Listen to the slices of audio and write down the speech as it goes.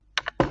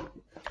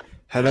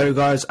Hello,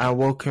 guys, and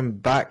welcome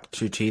back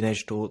to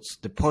Teenage Thoughts,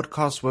 the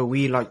podcast where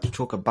we like to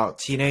talk about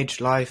teenage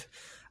life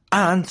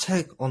and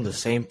tech on the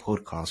same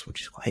podcast,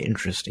 which is quite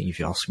interesting if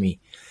you ask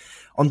me.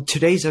 On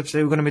today's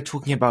episode, we're going to be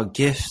talking about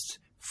gifts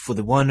for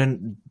the one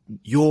and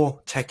your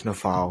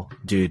technophile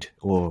dude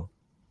or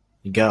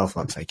girl,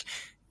 for that sake.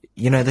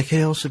 They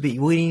could also be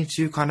willing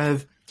to kind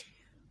of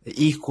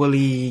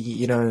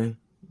equally,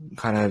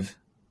 kind of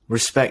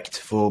respect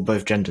for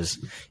both genders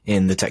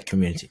in the tech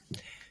community.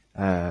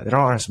 There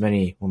aren't as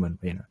many women,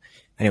 but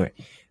Anyway,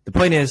 the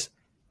point is,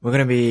 we're going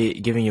to be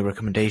giving you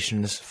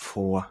recommendations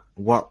for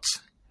what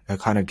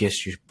kind of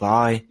gifts you should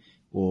buy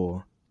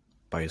or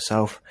buy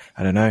yourself.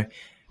 I don't know.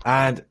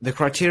 And the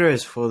criteria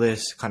for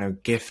this kind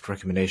of gift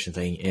recommendation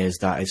thing is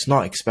that it's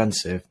not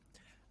expensive.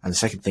 And the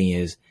second thing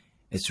is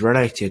it's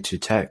related to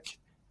tech.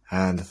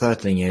 And the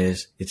third thing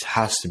is it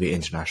has to be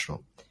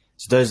international.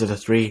 So those are the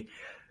three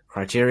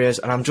criteria.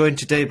 And I'm joined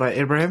today by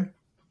Ibrahim.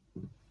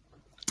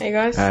 Hey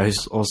guys.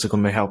 Who's also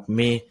going to help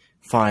me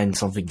find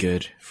something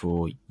good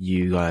for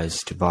you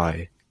guys to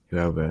buy,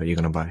 whoever you're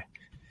going to buy.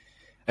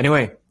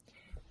 Anyway,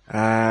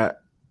 have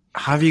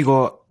you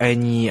got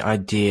any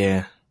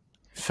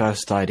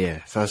first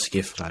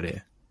gift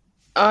idea?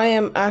 I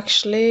have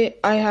actually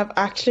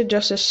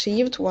just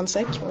received, one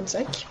sec.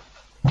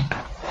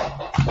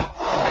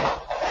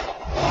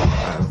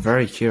 I'm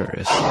very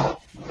curious.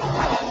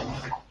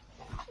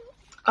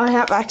 I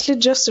have actually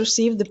just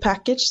received the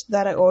package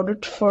that I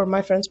ordered for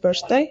my friend's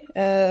birthday.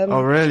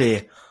 Oh,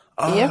 really?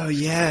 Oh,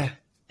 yeah.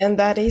 And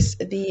that is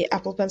the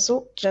Apple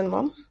Pencil Gen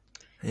 1.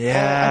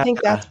 Yeah. I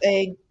think that's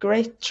a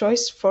great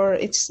choice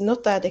it's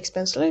not that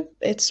expensive.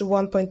 It's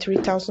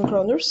 1.3 thousand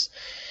kroners.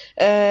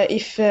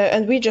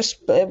 And we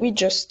just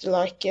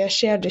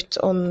shared it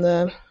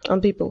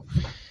on people.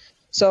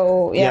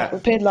 So we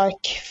paid I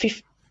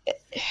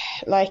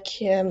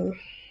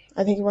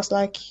think it was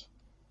like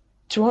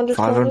 200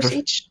 kroners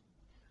each.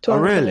 Oh,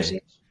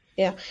 really?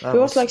 Yeah, it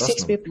was like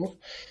six people.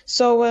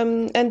 So,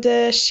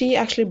 and she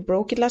actually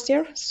broke it last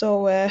year.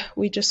 So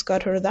we just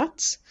got her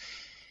that.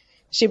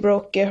 She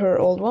broke her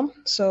old one.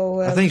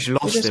 So I think she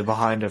lost it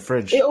behind her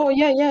fridge.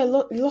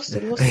 Lost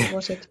it.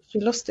 Was it?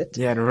 She lost it.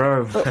 Yeah, in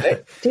Rome.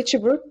 Did she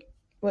broke?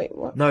 Wait,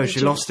 what? No,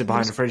 she lost it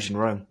behind the fridge in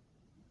Rome.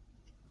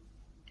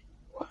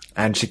 What?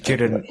 And she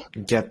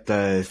couldn't get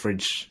the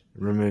fridge,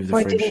 remove the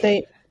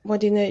fridge. Why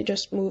didn't they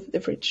just move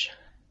the fridge?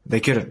 They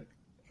couldn't,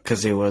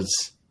 because it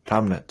was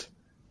permanent.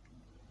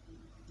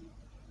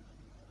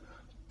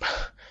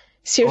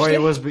 Seriously?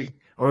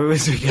 Or it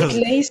was because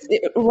it lays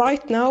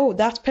right now.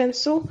 That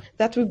pencil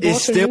that we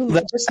bought for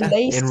you just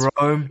lays in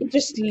Rome. It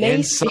just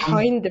lays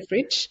behind the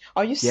fridge.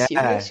 Are you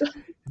serious?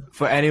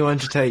 For anyone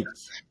to take,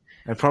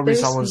 and probably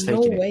someone's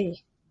taking it.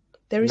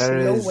 There is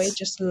no way.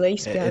 Just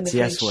lays behind the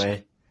fridge. It's yes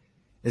way.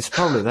 It's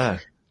probably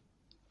there.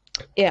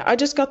 Yeah, I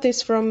just got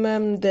this from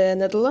the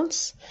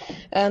Netherlands,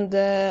 and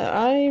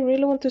I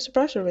really want to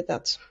surprise her with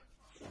that.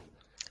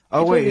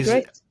 Oh wait,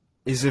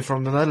 is it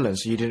from the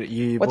Netherlands?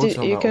 You what did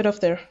you cut off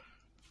there?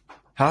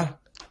 Huh?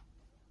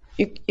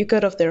 You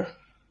cut off there.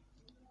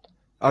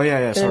 Oh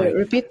yeah. Sorry.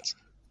 Repeat.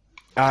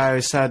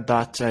 I said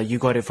that you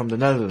got it from the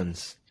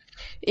Netherlands.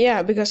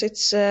 Yeah, because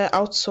it's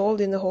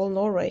outsold in the whole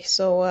Norway,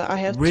 so I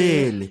have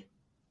really.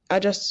 I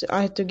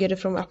had to get it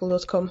from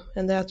Apple.com,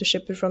 and they had to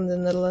ship it from the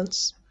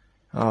Netherlands.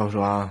 Oh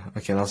wow.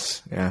 Okay,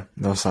 that's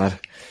sad.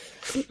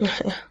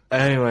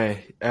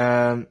 Anyway,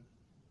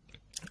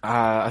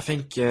 I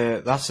think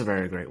that's a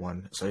very great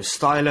one. So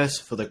stylus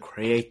for the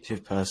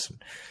creative person.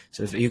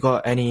 So if you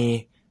got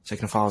any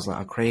technophiles that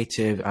are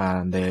creative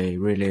and they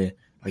really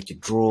like to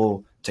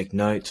draw, take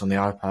notes on the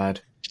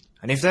iPad,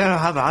 and if they don't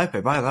have an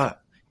iPad, buy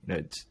that.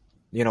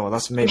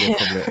 That's maybe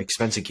probably an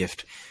expensive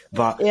gift,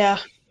 but yeah,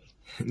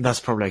 that's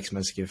probably an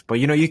expensive gift. But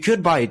you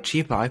could buy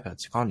cheaper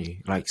iPads, can't you?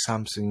 Like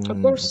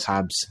Samsung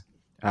tabs,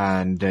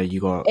 and you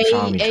got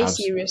Xiaomi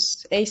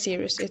tabs. A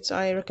series.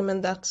 I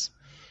recommend that.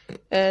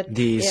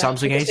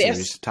 Samsung A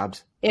series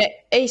tabs. Yeah,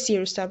 A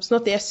series tabs,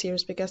 not the S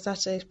series, because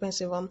that's an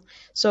expensive one.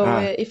 So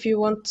if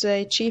you want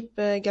a cheap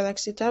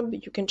Galaxy tab,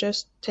 you can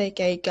just take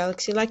a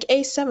Galaxy like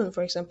A7,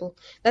 for example.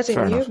 That's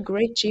a new,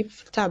 great, cheap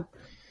tab.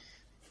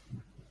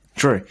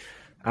 True.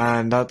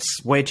 And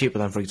that's way cheaper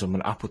than, for example,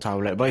 an Apple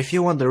tablet. But if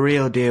you want the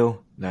real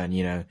deal,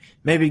 then,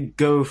 maybe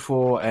go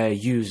for a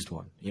used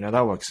one.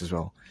 That works as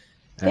well.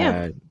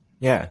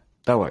 Yeah,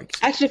 that works.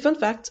 Actually, fun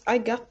fact, I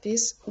got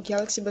this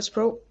Galaxy Buds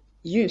Pro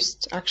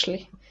used,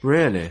 actually.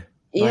 Really?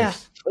 Yeah.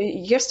 Nice.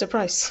 Guess the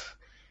price.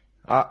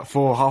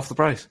 For half the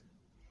price?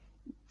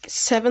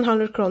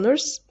 700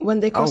 kroners when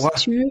they cost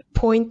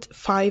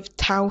 2.5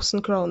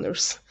 thousand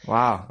kroners.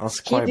 Wow, that's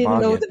quite He didn't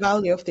bargain. know the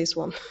value of this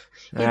one.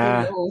 He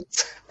didn't know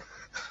it.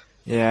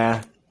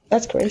 Yeah.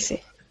 That's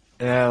crazy.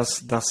 Yeah,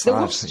 that's the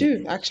watch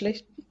too,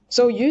 actually.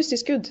 So used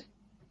is good.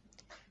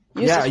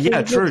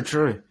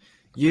 True.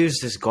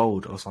 Used is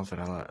gold or something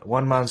like that.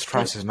 One man's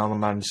trash is another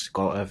man's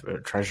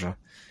treasure.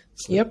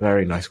 It's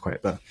very nice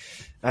quote. But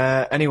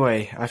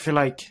anyway, I feel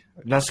like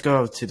let's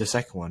go to the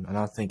second one, and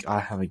I think I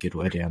have a good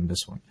idea on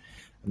this one.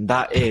 And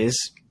that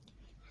is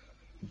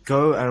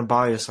go and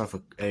buy yourself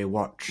a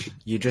watch.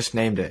 You just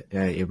named it,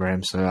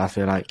 Ibrahim. So I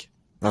feel like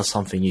that's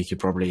something you could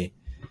probably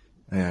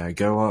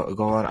go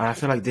on. And I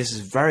feel like this is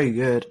very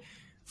good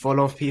for a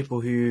lot of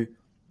people who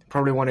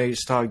probably want to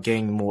start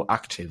getting more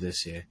active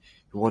this year,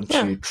 who want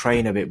to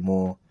train a bit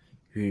more.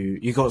 Who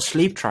you got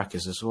sleep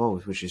trackers as well,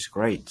 which is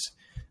great.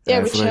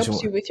 Yeah, which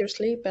helps you with your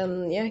sleep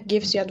and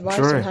gives you advice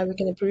on how you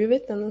can improve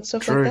it and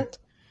stuff like that.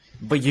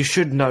 But you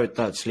should note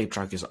that sleep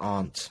trackers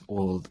aren't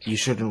all. You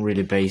shouldn't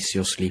really base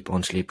your sleep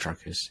on sleep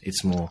trackers.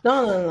 It's more.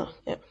 No.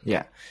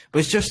 Yeah, but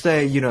it's just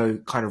a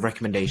kind of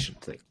recommendation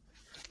thing.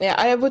 Yeah,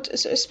 I would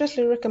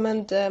especially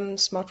recommend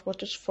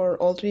smartwatches for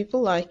old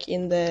people, like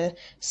in the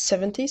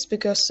 70s,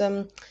 because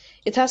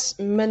it has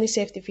many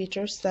safety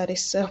features that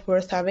is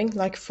worth having,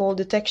 like fall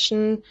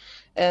detection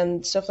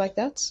and stuff like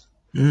that.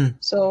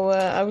 So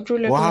I would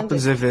really recommend. What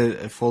happens if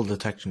a fall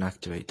detection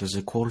activates? Does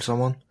it call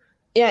someone?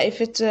 Yeah,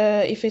 if it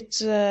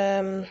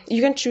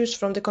you can choose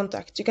from the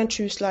contact. You can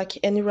choose like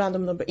any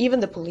random number, even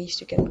the police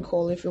you can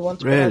call if you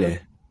want. Really?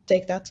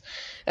 Take that.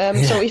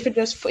 So if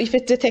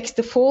it detects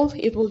the fall,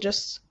 it will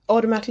just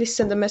automatically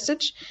send a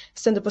message,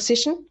 send a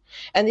position,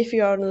 and if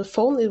you are on the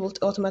phone, it will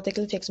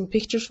automatically take some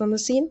pictures from the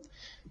scene.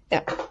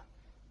 Yeah.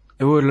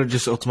 It will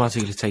just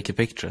automatically take a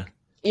picture.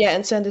 Yeah,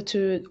 and send it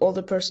to all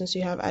the persons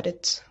you have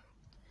added.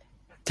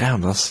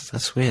 Damn,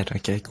 that's weird.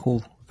 Okay,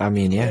 cool. I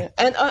mean, yeah.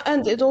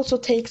 And it also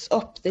takes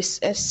up this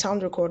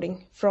sound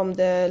recording from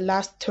the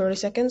last 30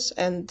 seconds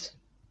and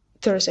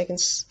 30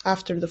 seconds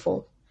after the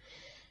fall.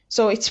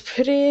 So it's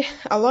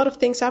a lot of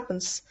things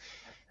happens.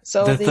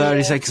 So the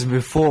 30 seconds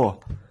before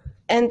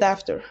and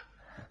after.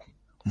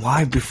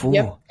 Why before?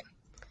 Yep.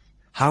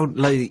 How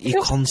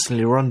it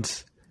constantly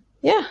runs?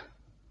 Yeah.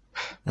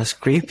 That's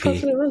creepy. It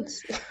constantly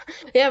runs.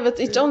 Yeah, but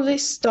it only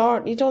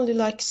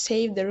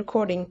save the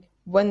recording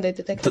when they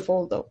detect the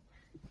fall, though.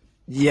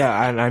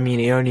 Yeah, and I mean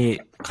it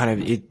only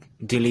it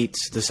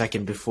deletes the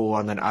second before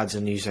and then adds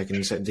a new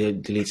second,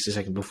 deletes the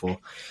second before.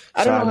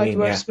 I don't know how it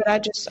works, but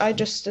I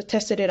just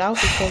tested it out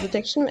with fall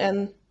detection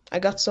and I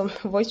got some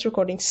voice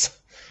recordings.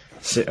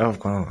 Oh,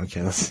 wow,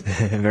 okay, that's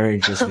very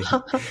interesting.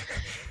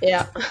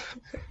 Yeah.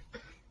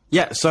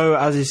 Yeah, so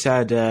as you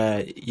said,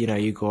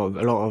 you got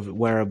a lot of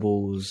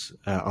wearables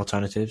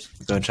alternatives.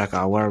 Go and check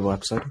out our wearable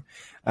episode.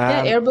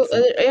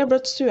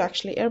 Earbuds too,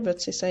 actually.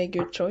 Earbuds is a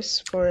good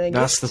choice for a gift.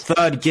 That's the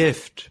third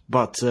gift,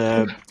 but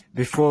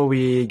before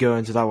we go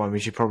into that one, we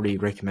should probably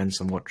recommend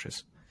some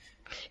watches.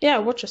 Yeah,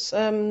 watches.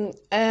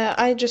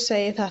 I just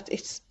say that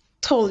it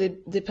totally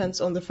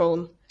depends on the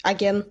phone.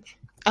 Again,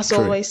 as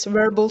always,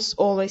 wearables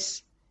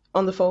always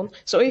on the phone.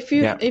 So if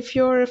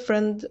your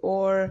friend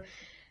or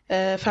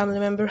family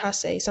member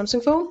has a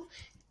Samsung phone,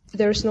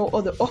 there is no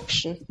other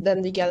option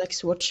than the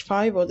Galaxy Watch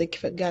 5 or the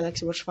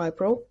Galaxy Watch 5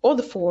 Pro or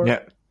the 4. Yeah.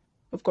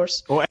 Of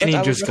course. Or any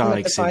just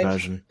Galaxy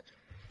version.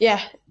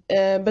 Yeah,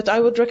 but I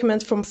would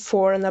recommend from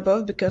 4 and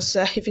above because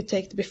if you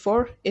take the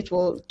before, it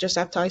will just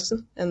have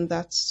Tyson, and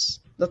that's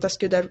not as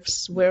good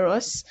as Wear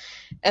OS.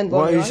 And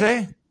what do you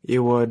say?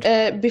 You would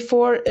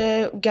before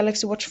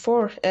Galaxy Watch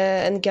 4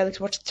 and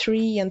Galaxy Watch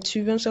 3 and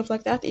 2 and stuff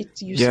like that,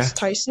 it uses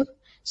Tyson.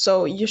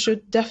 So you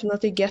should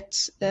definitely get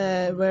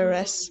Wear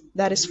OS.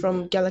 That is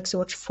from Galaxy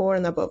Watch 4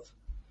 and above.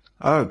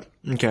 Oh,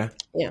 okay.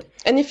 Yeah,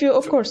 and if you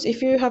have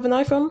an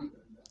iPhone,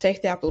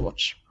 take the Apple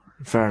Watch.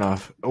 Fair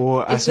enough.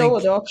 Or it's no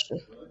other option.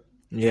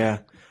 Yeah.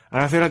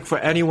 And I feel like for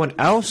anyone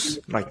else,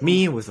 like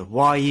me with a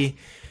Hawaii,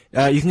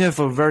 you can go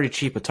for a very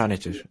cheap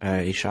alternative.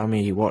 A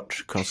Xiaomi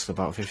watch costs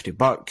about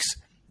 $50.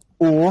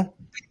 Or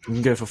you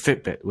can go for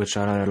Fitbit, which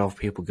I know a lot of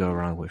people go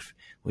around with.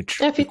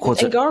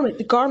 Fitbit and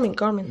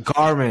Garmin.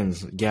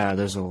 Garmin's, yeah,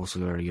 those are also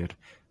very good.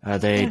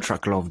 They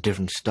track a lot of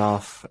different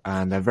stuff,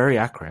 and they're very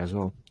accurate as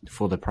well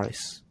for the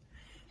price.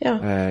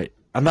 Yeah.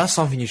 And that's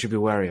something you should be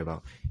wary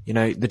about.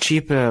 The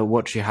cheaper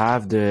watch you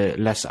have, the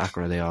less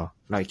accurate they are.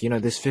 Like,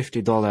 this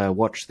 $50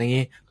 watch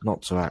thingy,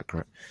 not so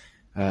accurate.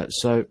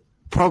 So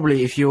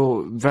probably if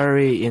you're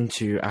very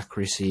into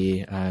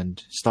accuracy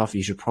and stuff,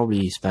 you should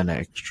probably spend an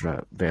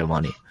extra bit of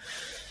money.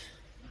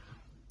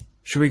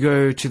 Should we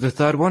go to the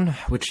third one,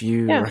 which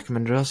you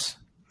recommended us?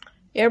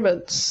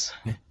 Earbuds.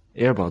 Yeah.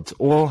 Earbuds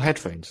or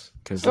headphones,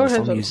 because there's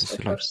some uses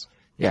for that.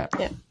 Yeah.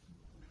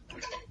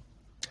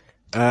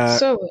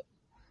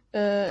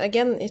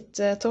 Again, it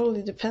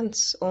totally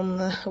depends on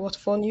what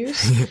phone you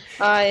use.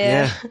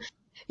 But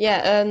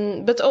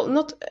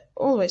not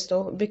always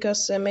though,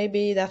 because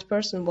maybe that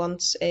person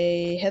wants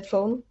a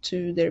headphone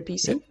to their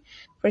PC,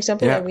 for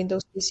example, a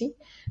Windows PC.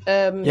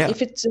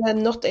 If it's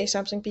not a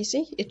Samsung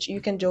PC,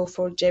 you can go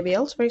for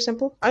JBLs, for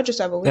example. I just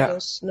have a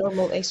Windows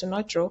normal Acer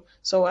Nitro,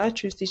 so I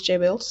choose these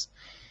JBLs.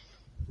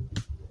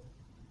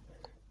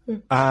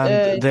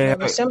 And the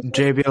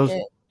JBLs.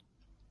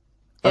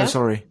 Oh,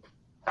 sorry.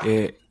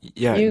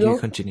 You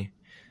continue.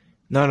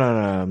 No,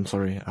 I'm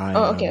sorry.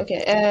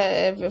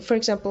 Okay. For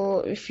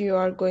example, if you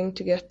are going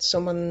to get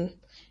someone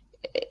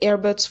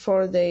earbuds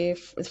for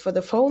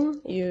the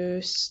phone,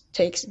 you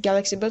take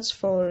Galaxy Buds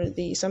for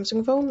the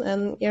Samsung phone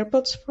and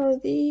AirPods for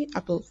the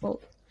Apple phone,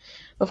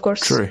 of course.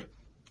 True.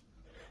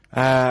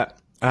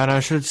 And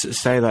I should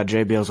say that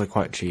JBLs are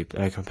quite cheap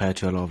compared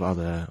to a lot of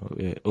other,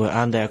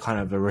 and they're kind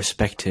of a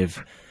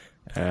respective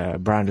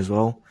brand as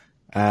well.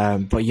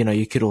 But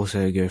you could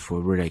also go for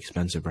really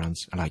expensive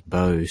brands like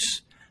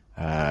Bose,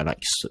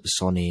 like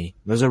Sony.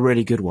 Those are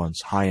really good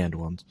ones, high end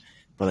ones,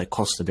 but they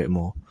cost a bit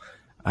more.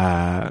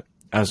 But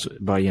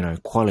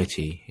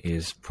quality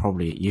is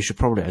you should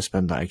probably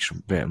spend that extra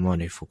bit of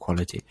money for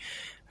quality,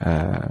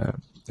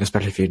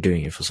 especially if you're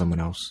doing it for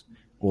someone else,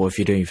 or if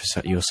you're doing it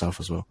for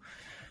yourself as well.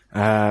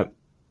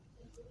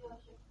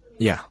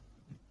 Yeah.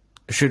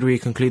 Should we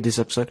conclude this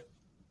episode?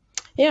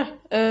 Yeah.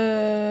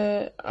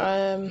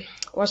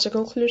 What's the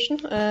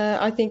conclusion?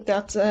 I think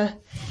that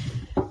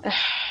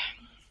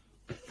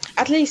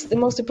at least the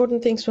most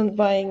important things when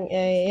buying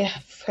a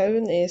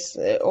phone is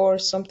or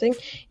something,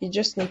 you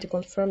just need to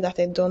confirm that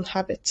they don't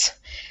have it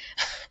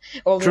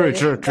already.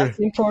 True. That's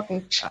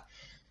important.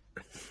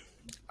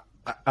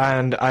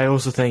 And I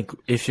also think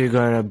if you're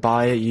going to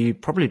buy it, you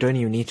probably don't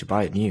even need to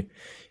buy it new.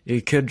 You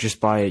could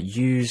just buy it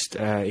used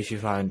if you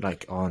find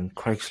like on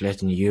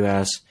Craigslist in the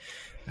US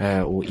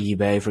or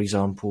eBay, for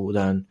example.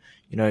 Then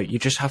you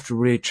just have to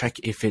really check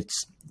if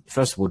it's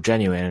first of all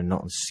genuine and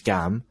not a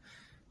scam.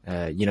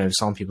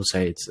 Some people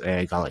say it's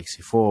a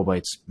Galaxy 4, but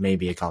it's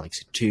maybe a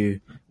Galaxy 2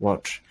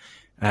 watch,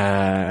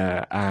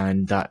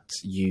 and that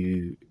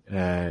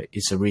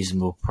it's a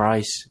reasonable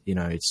price.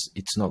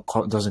 It's not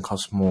doesn't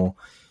cost more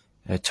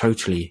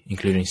totally,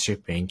 including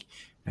shipping,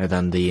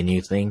 than the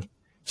new thing.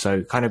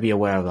 So kind of be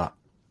aware of that.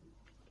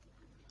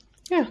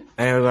 Yeah.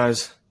 Anyway,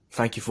 guys,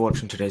 thank you for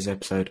watching today's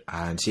episode,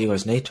 and see you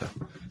guys later.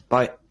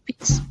 Bye.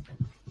 Peace.